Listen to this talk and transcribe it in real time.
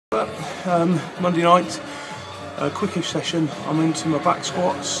Monday night, a quickish session. I'm into my back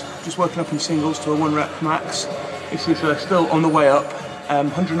squats, just working up in singles to a 1 rep max. This is still on the way up,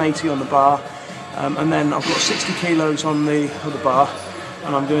 180 on the bar, and then I've got 60 kilos on the other bar,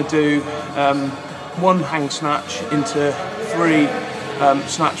 and I'm going to do 1 hang snatch into 3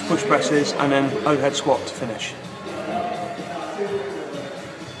 snatch push presses, and then overhead squat to finish.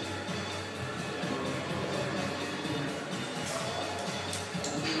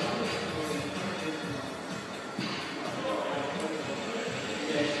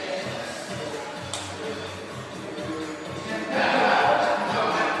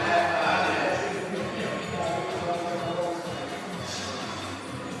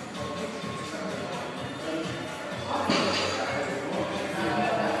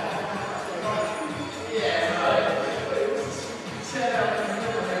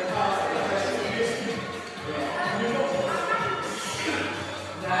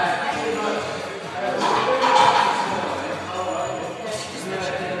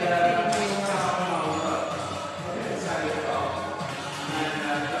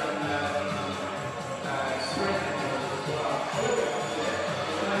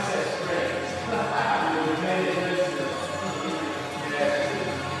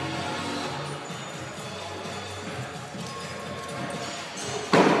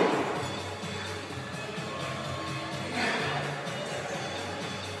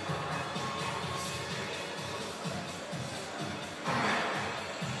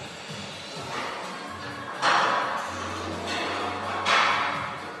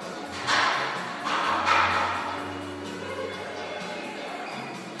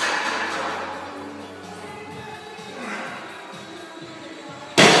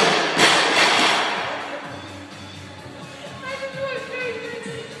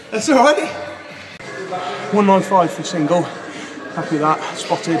 That's alright. 195 for single, happy with that,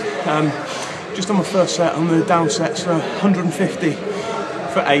 spotted. Just on my first set, on the down set, so 150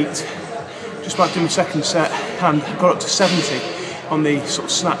 for 8. Just about to do my second set, and got up to 70 on the sort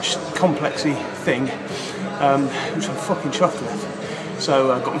of snatch complexy thing, which I'm fucking chuffed with.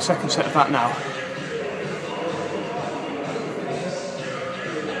 So I've got my second set of that now.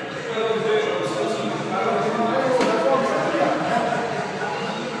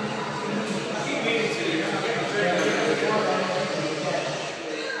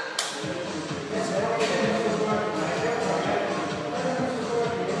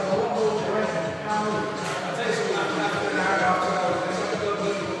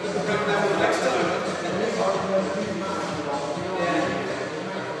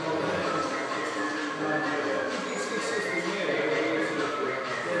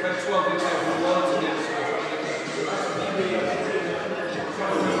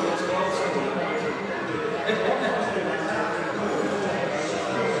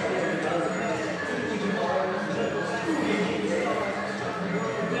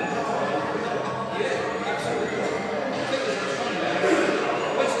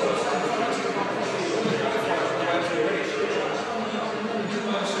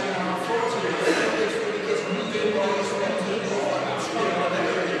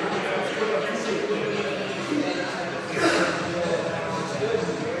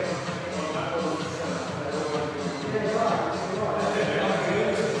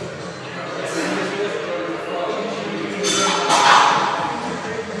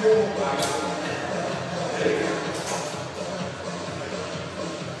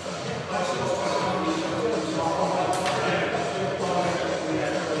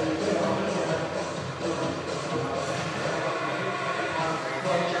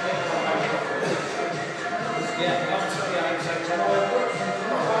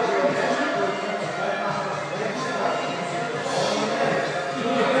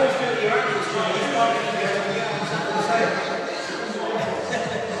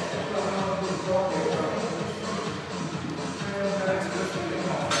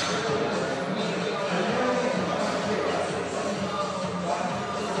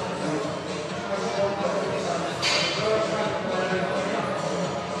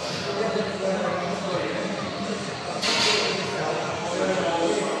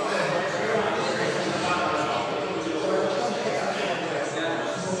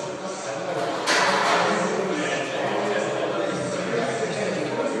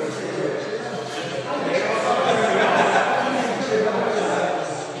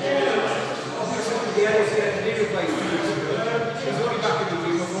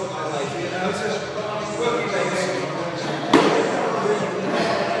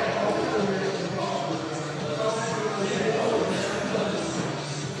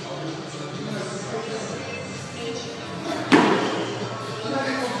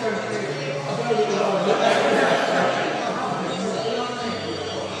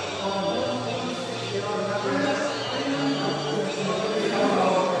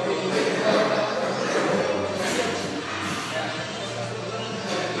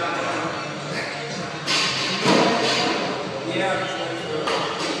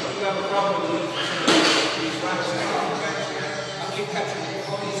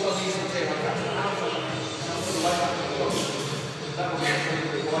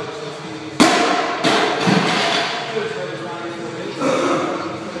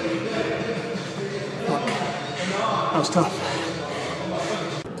 That was tough.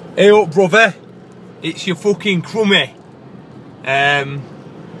 Hey up, brother, it's your fucking crummy.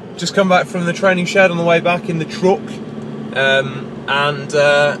 Just come back from the training shed on the way back in the truck, and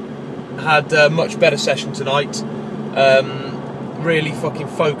had a much better session tonight. Really fucking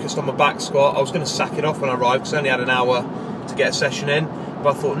focused on my back squat. I was going to sack it off when I arrived because I only had an hour to get a session in,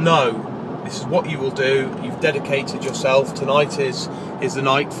 but I thought, no, this is what you will do. You've dedicated yourself. Tonight is the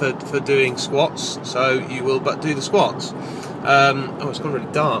night for doing squats, so you will but do the squats. Oh, it's gone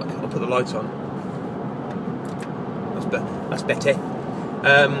really dark. I'll put the light on. That's better.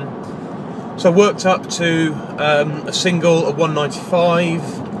 So I worked up to a single at 195.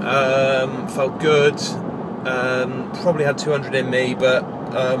 Felt good. Probably had 200 in me, but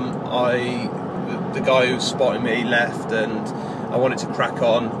the guy who was spotting me left, and I wanted to crack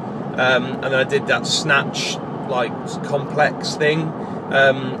on. And then I did that snatch, like, complex thing.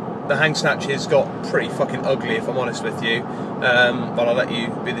 The hang snatches got pretty fucking ugly, if I'm honest with you, but I'll let you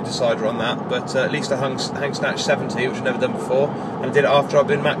be the decider on that. But at least I hang snatch 70, which I've never done before, and I did it after I've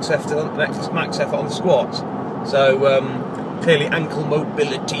been max effort on the squats. So clearly ankle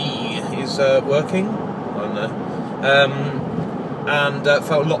mobility is working. I don't know. And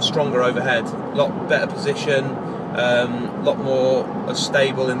felt a lot stronger overhead, a lot better position, a lot more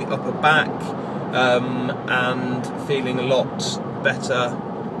stable in the upper back, and feeling a lot better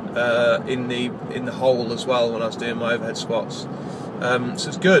in the hole as well when I was doing my overhead squats. So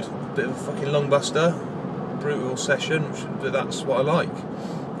it's good. Bit of a fucking lung buster, brutal session, but that's what I like.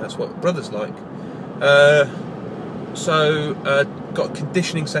 That's what brothers like. So got a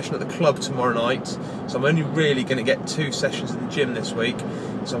conditioning session at the club tomorrow night, so I'm only really going to get 2 sessions in the gym this week,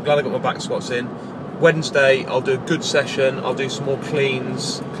 so I'm glad I got my back squats in. Wednesday I'll do a good session, I'll do some more clean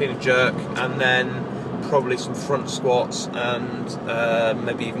and jerk, and then probably some front squats, and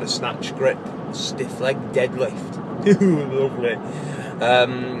maybe even a snatch grip, stiff leg deadlift. Lovely.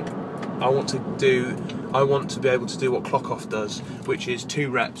 I want to be able to do what Clock Off does, which is 2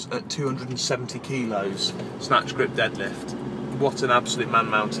 reps at 270 kilos, snatch grip deadlift. What an absolute man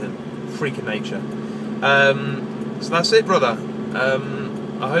mountain, freak of nature. So that's it, brother.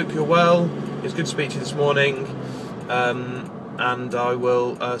 I hope you're well. It's good to speak to you this morning, and I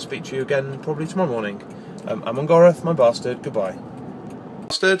will speak to you again probably tomorrow morning. I'm Ungoreth, my bastard. Goodbye.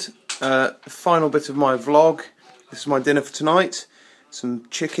 Bastard. Final bit of my vlog. This is my dinner for tonight. Some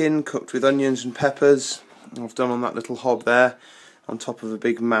chicken cooked with onions and peppers. I've done on that little hob there, on top of a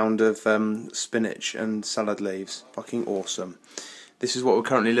big mound of spinach and salad leaves. Fucking awesome. This is what we're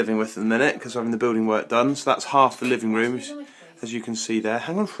currently living with at the minute, because we're having the building work done. So that's half the living room, as you can see there.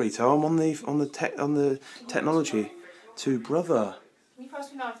 Hang on, Frito. I'm on the technology. To brother. Can you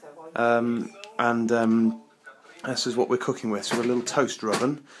pass me a knife though? This is what we're cooking with. So we've got a little toaster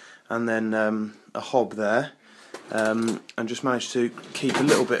oven, and then a hob there. And just managed to keep a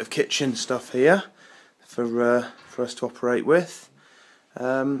little bit of kitchen stuff here for us to operate with.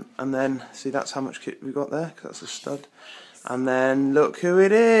 And then, see, that's how much kit we got there, because that's a stud. And then, look who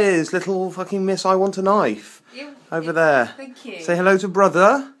it is, little fucking Miss I Want a Knife, over there. Thank you. Say hello to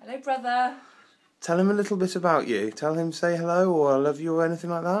brother. Hello, brother. Tell him a little bit about you. Tell him, say hello, or I love you, or anything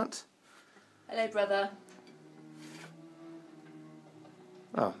like that. Hello, brother.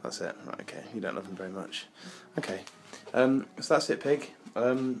 Oh, that's it. Right, okay. You don't love him very much. Okay. So that's it, pig.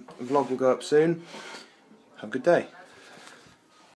 Vlog will go up soon. Have a good day.